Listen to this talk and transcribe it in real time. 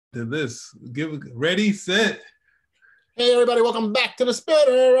to this. Ready, set. Hey everybody, welcome back to the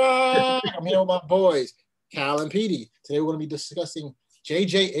Spitter Rock. I'm here with my boys, Cal and Petey. Today we're going to be discussing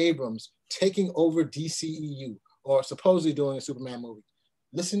J.J. Abrams taking over DCEU, or supposedly doing a Superman movie.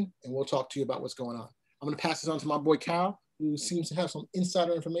 Listen, and we'll talk to you about what's going on. I'm going to pass this on to my boy Cal, who seems to have some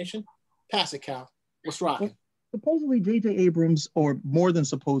insider information. Pass it, Cal. What's rocking? Well, supposedly J.J. Abrams, or more than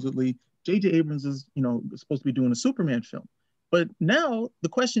supposedly, J.J. Abrams is, supposed to be doing a Superman film. But now the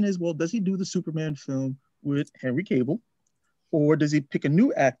question is, well, does he do the Superman film with Henry Cavill, or does he pick a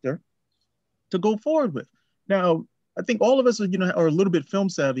new actor to go forward with? Now, I think all of us are a little bit film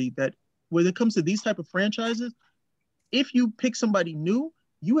savvy, that when it comes to these type of franchises, if you pick somebody new,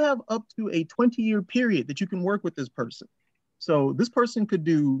 you have up to a 20-year period that you can work with this person. So this person could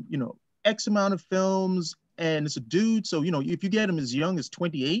do, X amount of films, and it's a dude. So, if you get him as young as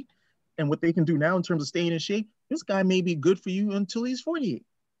 28, and what they can do now in terms of staying in shape, this guy may be good for you until he's 48.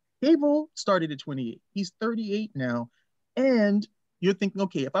 Cable started at 28. He's 38 now. And you're thinking,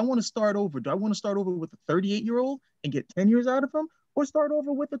 okay, if I want to start over, do I want to start over with a 38-year-old and get 10 years out of him, or start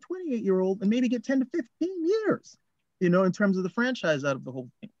over with a 28-year-old and maybe get 10 to 15 years, in terms of the franchise out of the whole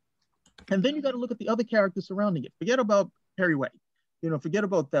thing? And then you got to look at the other characters surrounding it. Forget about Perry White, forget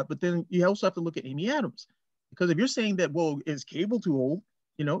about that. But then you also have to look at Amy Adams, because if you're saying that, well, is Cable too old?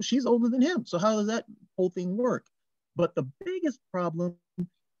 She's older than him. So how does that whole thing work? But the biggest problem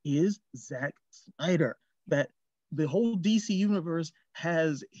is Zack Snyder, that the whole DC universe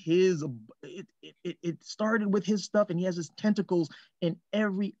has it started with his stuff, and he has his tentacles in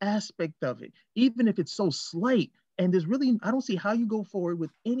every aspect of it, even if it's so slight. And I don't see how you go forward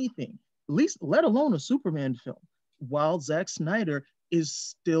with anything, at least let alone a Superman film, while Zack Snyder is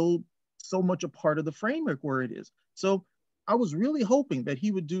still so much a part of the framework where it is. So I was really hoping that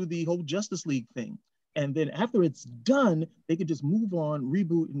he would do the whole Justice League thing. And then after it's done, they could just move on,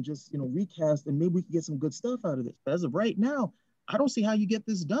 reboot, and just, recast, and maybe we can get some good stuff out of this. But as of right now, I don't see how you get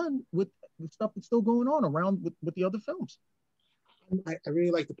this done with the stuff that's still going on around with the other films. I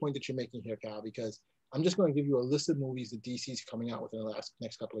really like the point that you're making here, Cal, because I'm just going to give you a list of movies that DC's coming out within the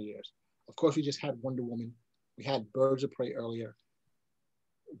next couple of years. Of course, we just had Wonder Woman. We had Birds of Prey earlier.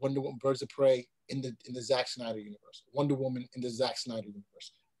 Wonder Woman, Birds of Prey in the Zack Snyder universe. Wonder Woman in the Zack Snyder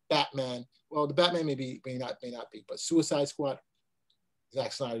universe. Batman. Well, the Batman may not be, but Suicide Squad,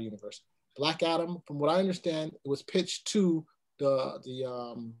 Zack Snyder universe. Black Adam, from what I understand, it was pitched to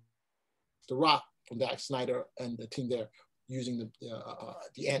the Rock from Zack Snyder and the team there, using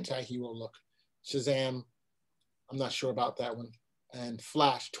the anti-hero look. Shazam, I'm not sure about that one. And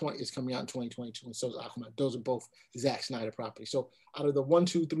Flash is coming out in 2022, and so is Aquaman. Those are both Zack Snyder properties. So out of the 1,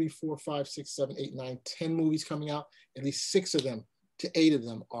 2, 3, 4, 5, 6, 7, 8, 9, 10 movies coming out, at least 6 of them to 8 of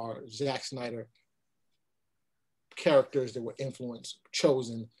them are Zack Snyder characters that were influenced,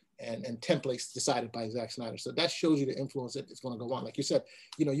 chosen, and templates decided by Zack Snyder. So that shows you the influence that is going to go on. Like you said,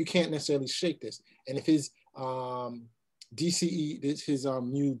 you can't necessarily shake this. And if his his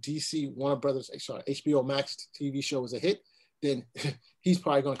new DC Warner Brothers, HBO Max TV show is a hit, then he's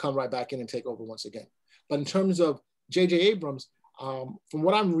probably going to come right back in and take over once again. But in terms of J.J. Abrams, from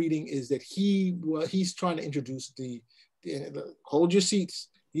what I'm reading is that he's trying to introduce hold your seats.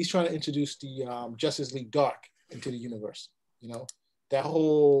 He's trying to introduce the Justice League Dark into the universe. That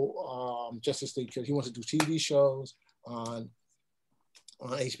whole Justice League, because he wants to do TV shows on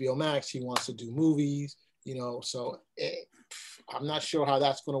HBO Max. He wants to do movies. So I'm not sure how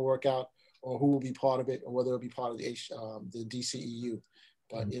that's going to work out, or who will be part of it, or whether it'll be part of the DCEU.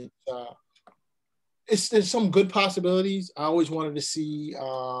 But there's some good possibilities. I always wanted to see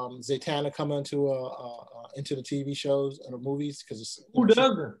Zatanna come into the TV shows and the movies, because who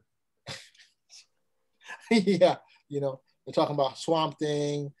doesn't? Yeah, they're talking about Swamp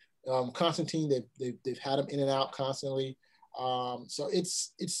Thing, Constantine. They've had him in and out constantly. So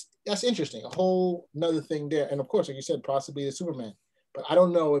that's interesting. A whole another thing there, and of course, like you said, possibly the Superman. But I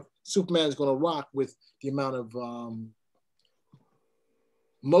don't know if Superman is going to rock with the amount of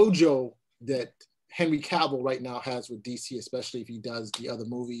mojo that Henry Cavill right now has with DC, especially if he does the other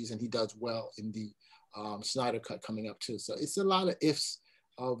movies and he does well in the Snyder Cut coming up too. So it's a lot of ifs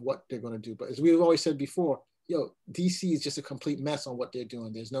of what they're going to do. But as we've always said before, DC is just a complete mess on what they're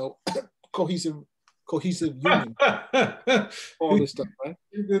doing. There's no cohesive union. All this stuff, right?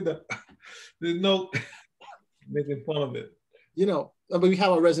 There's no making fun of it. But we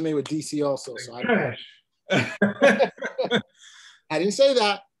have a resume with DC also. So I didn't say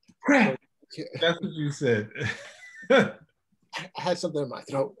that. That's what you said. I had something in my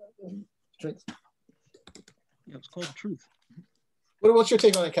throat. Drinks. Yeah, it's called truth. What's your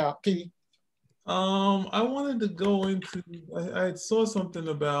take on it, Cal? Petey? I wanted to go into. I saw something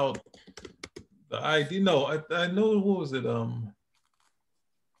about the idea. No, I know what was it?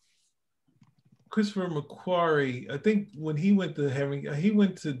 Christopher McQuarrie. I think when he went to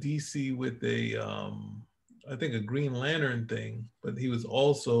DC with a I think a Green Lantern thing, but he was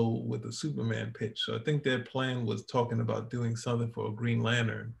also with a Superman pitch. So I think their plan was talking about doing something for a Green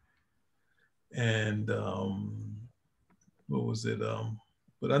Lantern. And what was it?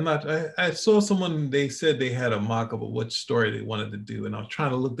 But I'm not. I saw someone. They said they had a mock-up of what story they wanted to do, and I was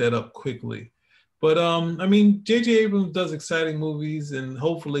trying to look that up quickly. But I mean, J.J. Abrams does exciting movies, and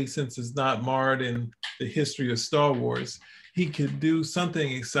hopefully, since it's not marred in the history of Star Wars, he could do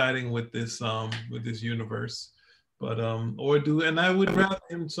something exciting with this universe. But or do, and I would rather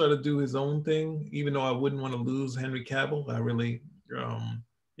him sort of do his own thing, even though I wouldn't want to lose Henry Cavill. I really,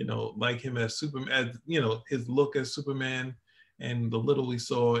 like him as Superman, as his look as Superman, and the little we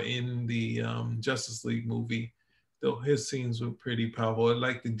saw in the Justice League movie, though his scenes were pretty powerful. I'd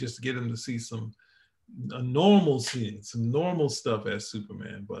like to just get him to see some a normal scene, some normal stuff as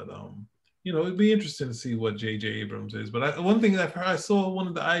Superman. But it'd be interesting to see what J.J. Abrams is. But one thing I've heard, I saw one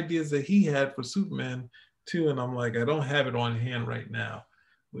of the ideas that he had for Superman too, and I'm like, I don't have it on hand right now,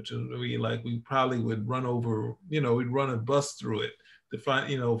 which is really like we probably would run over, we'd run a bus through it to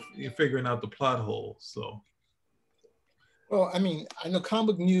find, figuring out the plot hole. So. Well, I mean, I know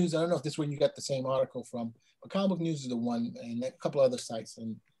Comic News. I don't know if this is where you got the same article from, but Comic News is the one, and a couple other sites,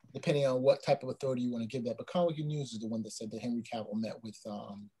 and depending on what type of authority you want to give that. But Comic News is the one that said that Henry Cavill met with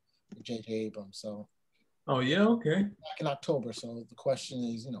J.J. Abrams. So. Oh yeah, okay. Back in October. So the question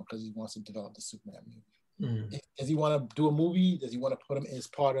is, because he wants to develop the Superman movie. Does he want to do a movie? Does he want to put him as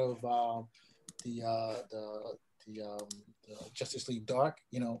part of the Justice League Dark?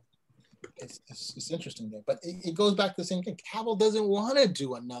 It's interesting there, but it goes back to the same thing. Cavill doesn't want to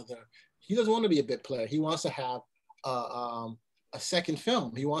do another. He doesn't want to be a bit player. He wants to have a second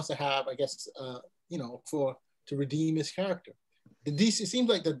film. He wants to have, I guess, to redeem his character. The DC, it seems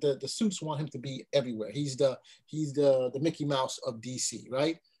like the suits want him to be everywhere. He's the Mickey Mouse of DC,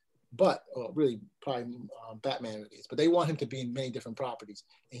 right? But really probably Batman it is. But they want him to be in many different properties,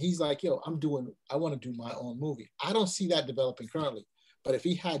 and he's like, I want to do my own movie. I don't see that developing currently. But if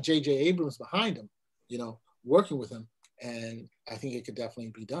he had J.J. Abrams behind him, working with him, and I think it could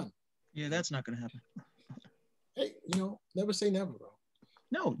definitely be done. Yeah, that's not going to happen. Hey, never say never, bro.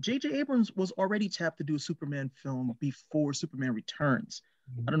 No, J.J. Abrams was already tapped to do a Superman film before Superman Returns.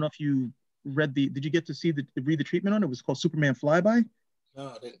 I don't know if you read did you get to read the treatment on it? It was called Superman Flyby. No,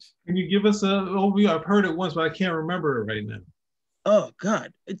 I didn't. Can you give us an overview? I've heard it once, but I can't remember it right now. Oh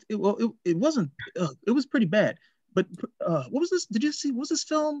God, it wasn't. It was pretty bad. But what was this? Did you see? What was this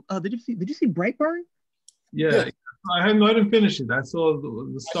film? Did you see Brightburn? Yeah. I didn't finish it. I saw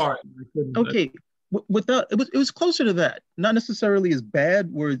the start. Okay, without it was closer to that. Not necessarily as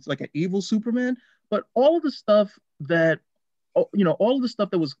bad, where it's like an evil Superman, but all of the stuff that all of the stuff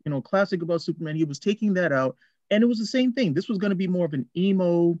that was classic about Superman, he was taking that out, and it was the same thing. This was going to be more of an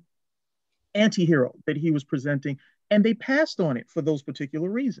emo anti-hero that he was presenting, and they passed on it for those particular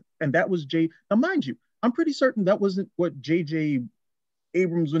reasons. And that was Now, mind you, I'm pretty certain that wasn't what J.J.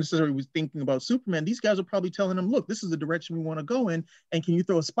 Abrams necessarily was thinking about Superman. These guys are probably telling him, look, this is the direction we want to go in, and can you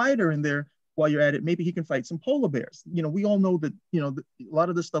throw a spider in there while you're at it? Maybe he can fight some polar bears. We all know that, a lot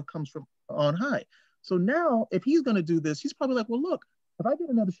of this stuff comes from on high. So now, if he's going to do this, he's probably like, well, look, if I get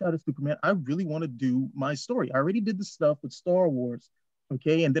another shot at Superman, I really want to do my story. I already did the stuff with Star Wars,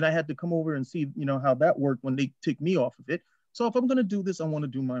 okay? And then I had to come over and see, how that worked when they took me off of it. So if I'm going to do this, I want to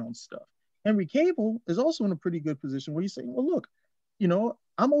do my own stuff. Henry Cavill is also in a pretty good position where he's saying, well, look,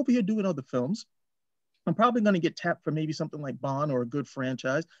 I'm over here doing other films. I'm probably going to get tapped for maybe something like Bond or a good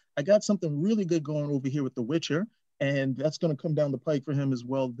franchise. I got something really good going over here with The Witcher, and that's going to come down the pike for him as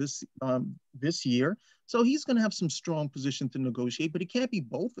well this year. So he's going to have some strong position to negotiate, but it can't be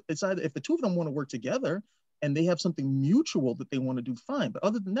both. It's either if the two of them want to work together and they have something mutual that they want to do, fine. But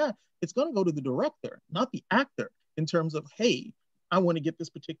other than that, it's going to go to the director, not the actor, in terms of, hey, I want to get this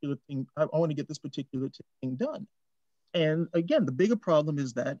particular thing. I want to get this particular thing done. And again, the bigger problem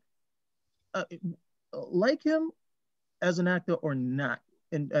is that, like him as an actor or not,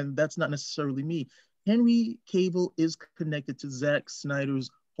 and that's not necessarily me, Henry Cavill is connected to Zack Snyder's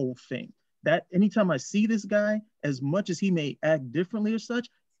whole thing. That anytime I see this guy, as much as he may act differently or such,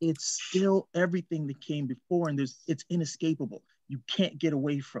 it's still everything that came before, and it's inescapable. You can't get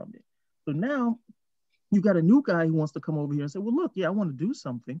away from it. So now you got a new guy who wants to come over here and say, well, look, yeah, I want to do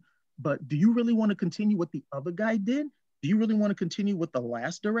something, but do you really want to continue what the other guy did? Do you really want to continue what the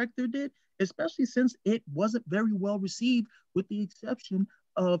last director did? Especially since it wasn't very well received, with the exception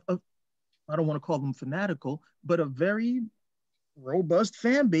of I don't want to call them fanatical, but a very robust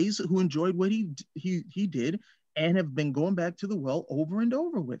fan base who enjoyed what he did and have been going back to the well over and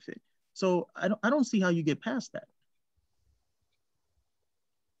over with it. So I don't see how you get past that.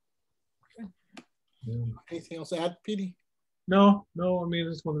 Yeah. Anything else to add, Petey? No. I mean,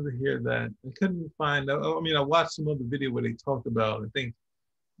 I just wanted to hear that. I couldn't find. I mean, I watched some other video where they talked about. I think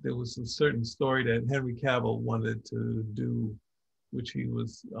there was a certain story that Henry Cavill wanted to do, which he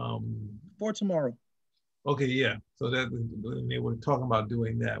was. For tomorrow. Okay, yeah. So that they were talking about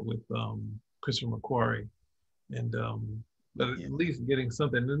doing that with Christopher McQuarrie, and but at least getting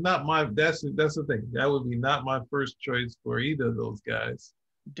something. And not my. That's the thing. That would be not my first choice for either of those guys.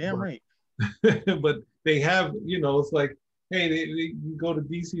 Damn right. But they have, it's like, hey, they go to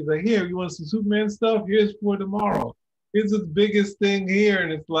DC, it's like, here, you want some Superman stuff? Here's for tomorrow. Here's the biggest thing here.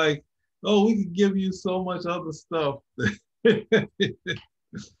 And it's like, oh, we can give you so much other stuff. But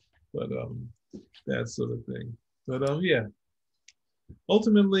that sort of thing. But yeah.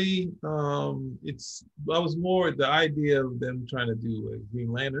 Ultimately, I was more the idea of them trying to do a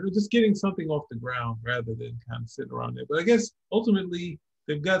Green Lantern, or just getting something off the ground rather than kind of sitting around there. But I guess ultimately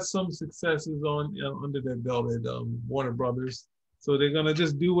they've got some successes on under their belt at Warner Brothers, so they're gonna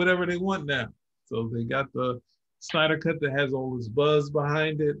just do whatever they want now. So they got the Snyder Cut that has all this buzz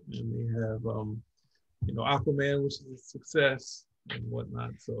behind it, and they have Aquaman, which is a success and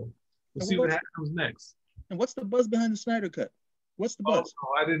whatnot. So we'll see what happens next. And what's the buzz behind the Snyder Cut? What's the buzz?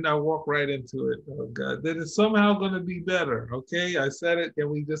 Oh, I did not walk right into it. Oh God, that is somehow going to be better. Okay, I said it. Can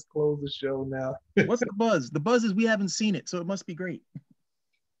we just close the show now? What's the buzz? The buzz is we haven't seen it, so it must be great.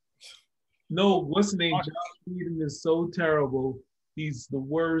 No, what's the name? Josh Whedon is so terrible. He's the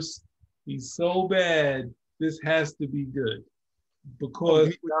worst. He's so bad. This has to be good because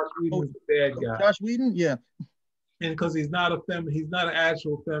Josh Whedon is a bad guy. Josh Whedon, yeah. And because he's not he's not an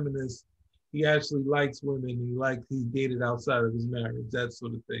actual feminist. He actually likes women. He dated outside of his marriage, that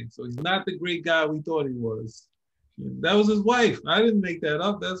sort of thing. So he's not the great guy we thought he was. That was his wife. I didn't make that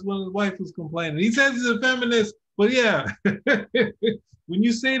up. That's when his wife was complaining. He says he's a feminist, but yeah. When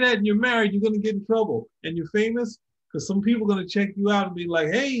you say that and you're married, you're going to get in trouble. And you're famous because some people are going to check you out and be like,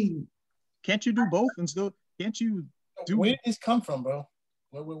 hey. Can't you do both and still, can't you do. Where did this come from, bro?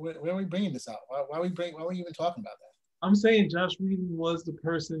 Where are we bringing this out? Why are we even talking about that? I'm saying Josh Whedon was the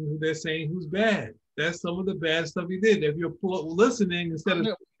person who they're saying who's bad. That's some of the bad stuff he did. If you're listening instead of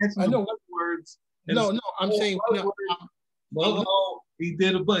words. No, I'm saying he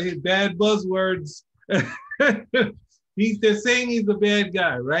did his bad buzzwords. They're saying he's the bad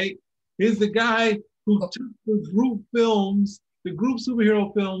guy, right? He's the guy who took the group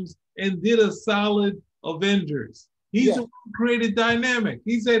superhero films, and did a solid Avengers. He's the one who created dynamic.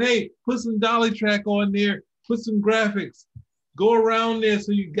 He said, hey, put some dolly track on there. Put some graphics, go around there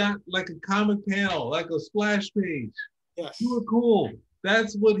so you got like a comic panel, like a splash page. Yes. You were cool.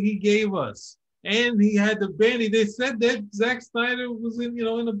 That's what he gave us. And he had the Benny. They said that Zack Snyder was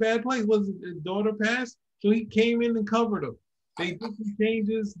in a bad place. Was his daughter passed? So he came in and covered him. They did some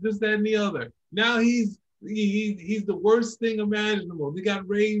changes, this, that, and the other. Now he's the worst thing imaginable. They got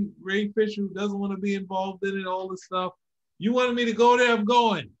Ray Fisher, who doesn't want to be involved in it, all this stuff. You wanted me to go there, I'm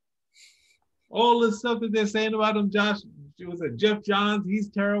going. All the stuff that they're saying about him, Jeff Johns, he's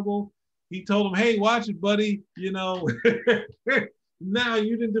terrible. He told him, hey, watch it, buddy. Now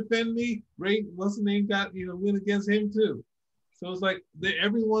you didn't defend me. Ray, what's the name, got, win against him too. So it's like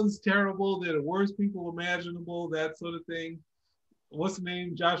everyone's terrible. They're the worst people imaginable, that sort of thing. What's the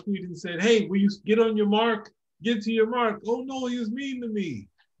name? Josh Whedon said, hey, will you get on your mark? Get to your mark. Oh no, he was mean to me.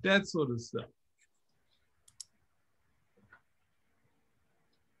 That sort of stuff.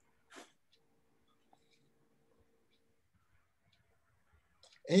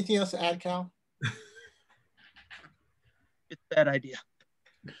 Anything else to add, Cal? It's a bad idea.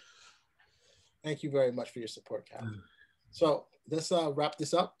 Thank you very much for your support, Cal. So let's wrap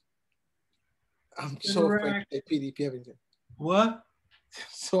this up. I'm so afraid to say PDP everything. What?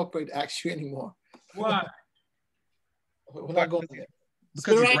 So afraid to ask you anymore. Why? We're not going there.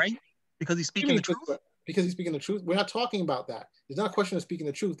 Because he's right? Because he's speaking the truth? Because he's speaking the truth. We're not talking about that. There's not a question of speaking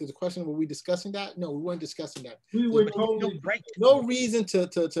the truth. There's a question of, were we discussing that? No, we weren't discussing that. We were totally right. No reason to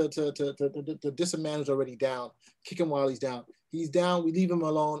diss a man who's already down, kick him while he's down. He's down, we leave him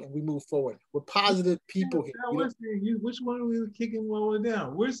alone, and we move forward. We're positive people here. Which one are we kicking while we're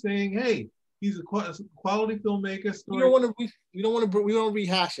down? We're saying, hey, he's a quality filmmaker. We don't want to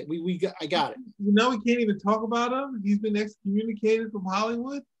rehash it. I got it. Now we can't even talk about him. He's been excommunicated from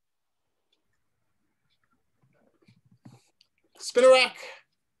Hollywood. Spinnerack.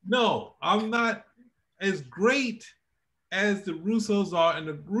 No, I'm not as great as the Russos are, and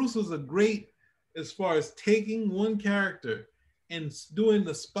the Russos are great as far as taking one character and doing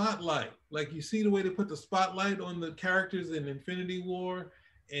the spotlight. Like you see the way they put the spotlight on the characters in Infinity War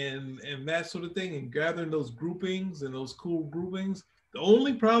and that sort of thing, and gathering those groupings and those cool groupings. The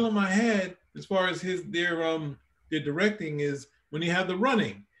only problem I had as far as their directing is when you have the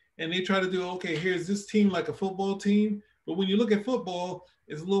running and they try to do, okay, here's this team like a football team. But when you look at football,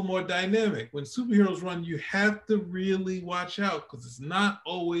 it's a little more dynamic. When superheroes run, you have to really watch out because it's not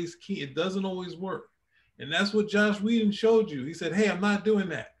always key. It doesn't always work. And that's what Josh Whedon showed you. He said, hey, I'm not doing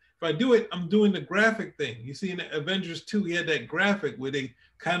that. If I do it, I'm doing the graphic thing. You see in Avengers 2, he had that graphic where they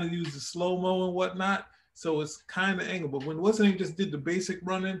kind of use the slow-mo and whatnot. So it's kind of angle. But when what's-his-name just did the basic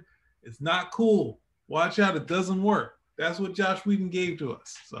running, it's not cool. Watch out, it doesn't work. That's what Josh Whedon gave to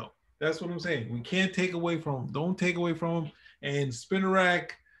us. So that's what I'm saying. We can't take away from him. Don't take away from him. And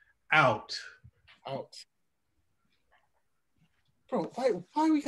Spinnerack out. Out. Bro, why we